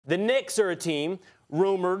The Knicks are a team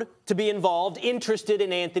rumored to be involved, interested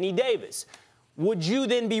in Anthony Davis. Would you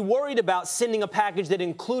then be worried about sending a package that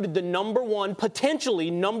included the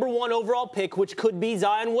potentially number one overall pick, which could be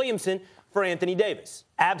Zion Williamson, for Anthony Davis?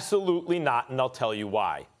 Absolutely not, and I'll tell you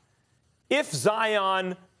why. If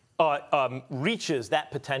Zion reaches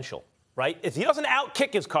that potential, right? If he doesn't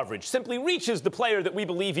outkick his coverage, simply reaches the player that we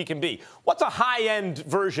believe he can be, what's a high-end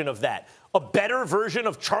version of that? A better version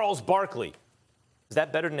of Charles Barkley. Is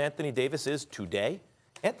that better than Anthony Davis is today?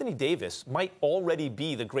 Anthony Davis might already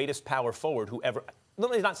be the greatest power forward who ever, let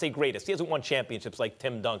me not say greatest, he hasn't won championships like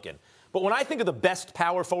Tim Duncan. But when I think of the best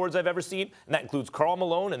power forwards I've ever seen, and that includes Karl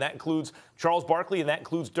Malone, and that includes Charles Barkley, and that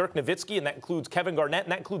includes Dirk Nowitzki, and that includes Kevin Garnett,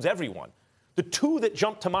 and that includes everyone, the two that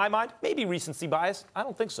jump to my mind, maybe recency bias, I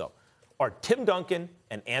don't think so, are Tim Duncan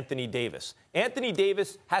and Anthony Davis. Anthony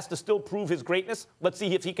Davis has to still prove his greatness. Let's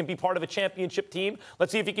see if he can be part of a championship team.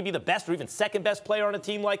 Let's see if he can be the best or even second best player on a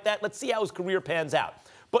team like that. Let's see how his career pans out.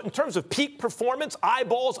 But in terms of peak performance,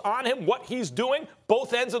 eyeballs on him, what he's doing,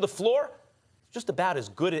 both ends of the floor, just about as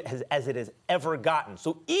good as it has ever gotten.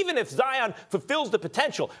 So even if Zion fulfills the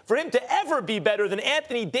potential for him to ever be better than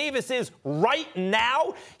Anthony Davis is right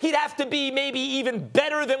now, he'd have to be maybe even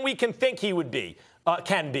better than we can think he would be.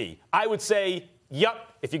 Can be. I would say,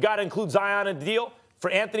 yup, if you got to include Zion in the deal,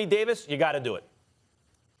 for Anthony Davis, you got to do it.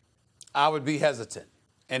 I would be hesitant.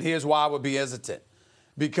 And here's why I would be hesitant.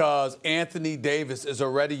 Because Anthony Davis is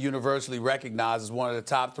already universally recognized as one of the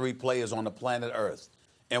top 3 players on the planet Earth.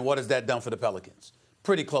 And what has that done for the Pelicans?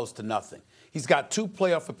 Pretty close to nothing. He's got 2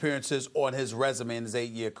 playoff appearances on his resume in his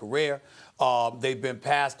 8-year career. They've been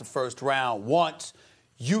past the first round once.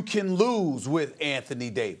 You can lose with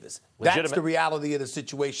Anthony Davis. That's the reality of the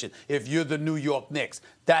situation. If you're the New York Knicks,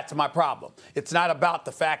 that's my problem. It's not about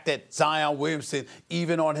the fact that Zion Williamson,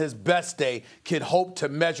 even on his best day, can hope to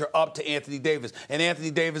measure up to Anthony Davis. And Anthony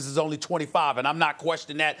Davis is only 25, and I'm not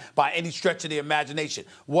questioning that by any stretch of the imagination.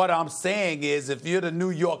 What I'm saying is if you're the New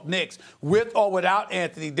York Knicks, with or without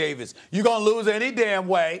Anthony Davis, you're going to lose any damn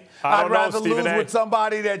way. I'd rather lose with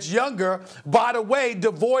somebody that's younger, by the way,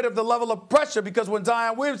 devoid of the level of pressure, because when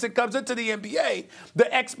Zion Williamson comes into the NBA,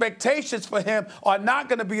 the expectations for him are not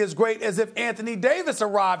going to be as great as if Anthony Davis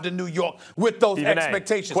arrived in New York with those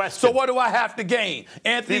expectations. So what do I have to gain?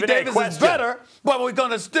 Anthony Davis is better, but we're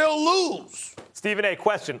going to still lose. Stephen A.,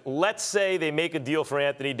 question. Let's say they make a deal for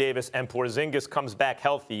Anthony Davis and Porzingis comes back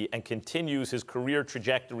healthy and continues his career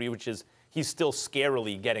trajectory, which is he's still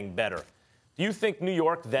scarily getting better. Do you think New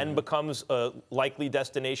York then becomes a likely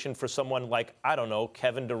destination for someone like, I don't know,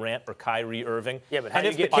 Kevin Durant or Kyrie Irving? Yeah, but and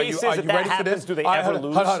if the case is that happens, do they ever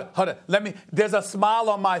lose? Hold on. There's a smile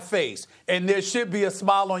on my face, and there should be a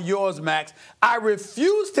smile on yours, Max. I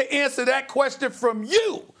refuse to answer that question from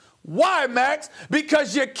you. Why, Max?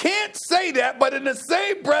 Because you can't say that, but in the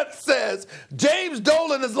same breath says James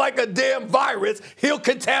Dolan is like a damn virus. He'll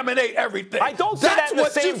contaminate everything. I don't say that in the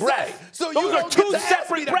same breath. So those are 2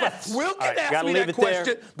 separate breaths. Will can ask me that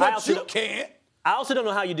question, but you can't. I also don't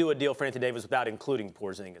know how you do a deal for Anthony Davis without including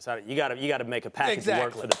Porzingis. You got to make a package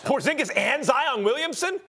work for the Pelicans. Porzingis and Zion Williamson?